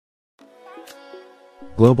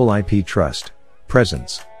Global IP Trust.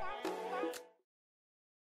 Presence.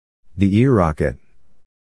 The eROCKIT.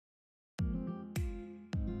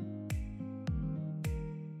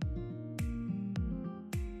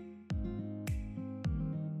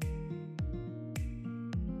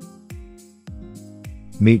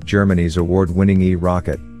 Meet Germany's award-winning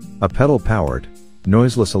eROCKIT, a pedal-powered,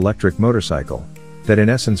 noiseless electric motorcycle that in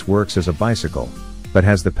essence works as a bicycle, but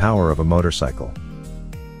has the power of a motorcycle.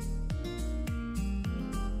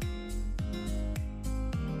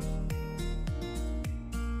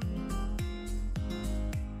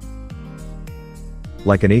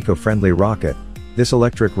 Like an eco-friendly rocket, this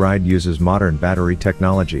electric ride uses modern battery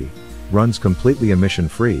technology, runs completely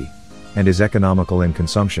emission-free, and is economical in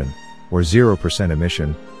consumption, or 0%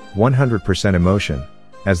 emission, 100% emotion,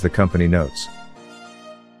 as the company notes.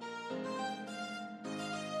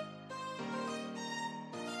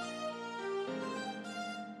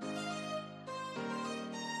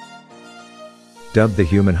 Dubbed the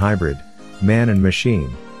human hybrid, man and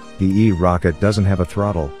machine, the eROCKIT doesn't have a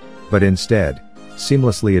throttle, but instead,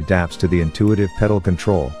 seamlessly adapts to the intuitive pedal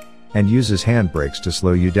control, and uses handbrakes to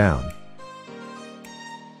slow you down.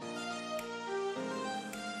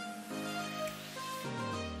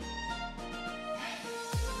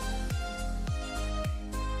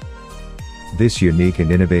 This unique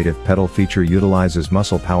and innovative pedal feature utilizes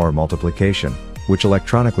muscle power multiplication, which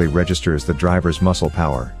electronically registers the driver's muscle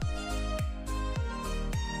power.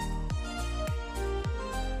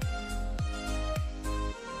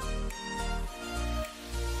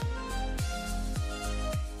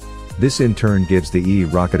 This in turn gives the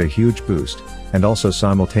eROCKIT a huge boost, and also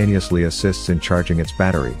simultaneously assists in charging its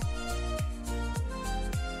battery.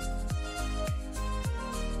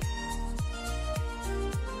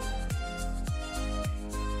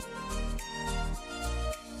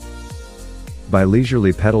 By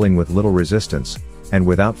leisurely pedaling with little resistance, and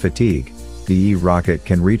without fatigue, the eROCKIT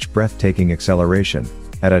can reach breathtaking acceleration,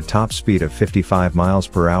 at a top speed of 55 miles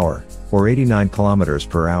per hour, or 89 kilometers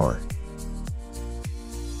per hour.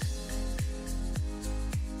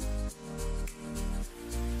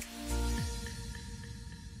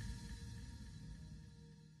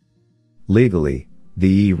 Legally,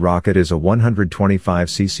 the eROCKIT is a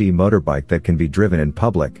 125cc motorbike that can be driven in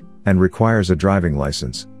public, and requires a driving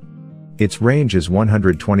license. Its range is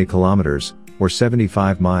 120 kilometers, or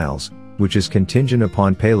 75 miles, which is contingent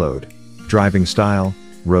upon payload, driving style,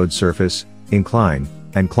 road surface, incline,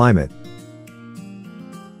 and climate.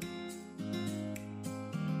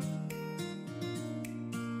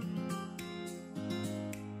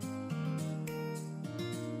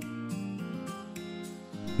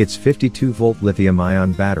 Its 52-volt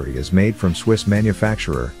lithium-ion battery is made from Swiss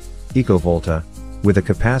manufacturer, EcoVolta, with a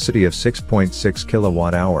capacity of 6.6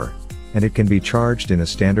 kilowatt-hour, and it can be charged in a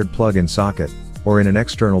standard plug-in socket, or in an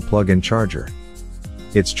external plug-in charger.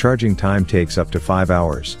 Its charging time takes up to 5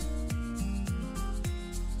 hours.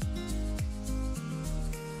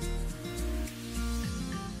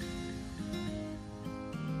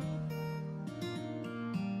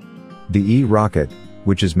 The eROCKIT,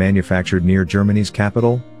 which is manufactured near Germany's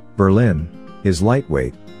capital, Berlin, is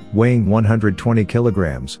lightweight, weighing 120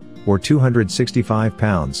 kilograms, or 265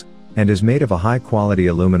 pounds, and is made of a high-quality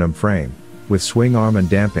aluminum frame, with swing arm and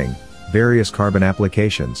damping, various carbon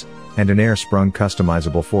applications, and an air-sprung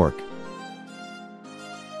customizable fork.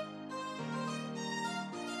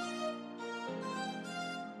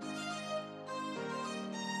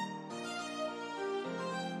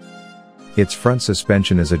 Its front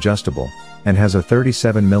suspension is adjustable, and has a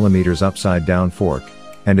 37mm upside-down fork,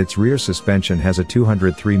 and its rear suspension has a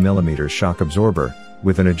 203mm shock absorber,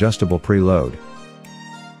 with an adjustable preload.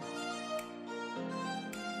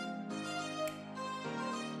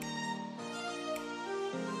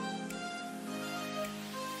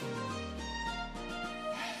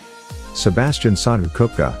 Sebastian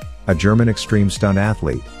Sonderkupka, a German extreme stunt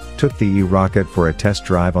athlete, took the eROCKIT for a test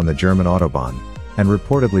drive on the German Autobahn, and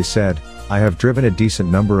reportedly said, "I have driven a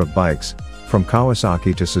decent number of bikes, from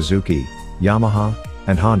Kawasaki to Suzuki, Yamaha,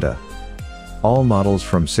 and Honda. All models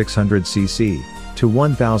from 600cc to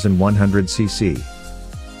 1100cc.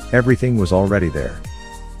 Everything was already there.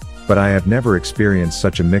 But I have never experienced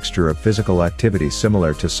such a mixture of physical activity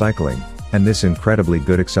similar to cycling, and this incredibly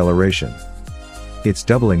good acceleration. It's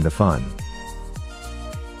doubling the fun."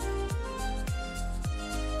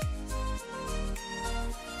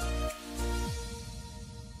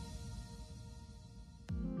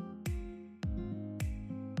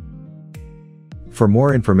 For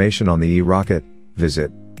more information on the eROCKIT,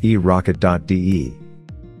 visit eROCKIT.de.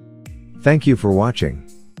 Thank you for watching.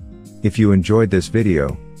 If you enjoyed this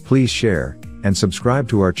video, please share, and subscribe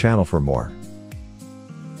to our channel for more.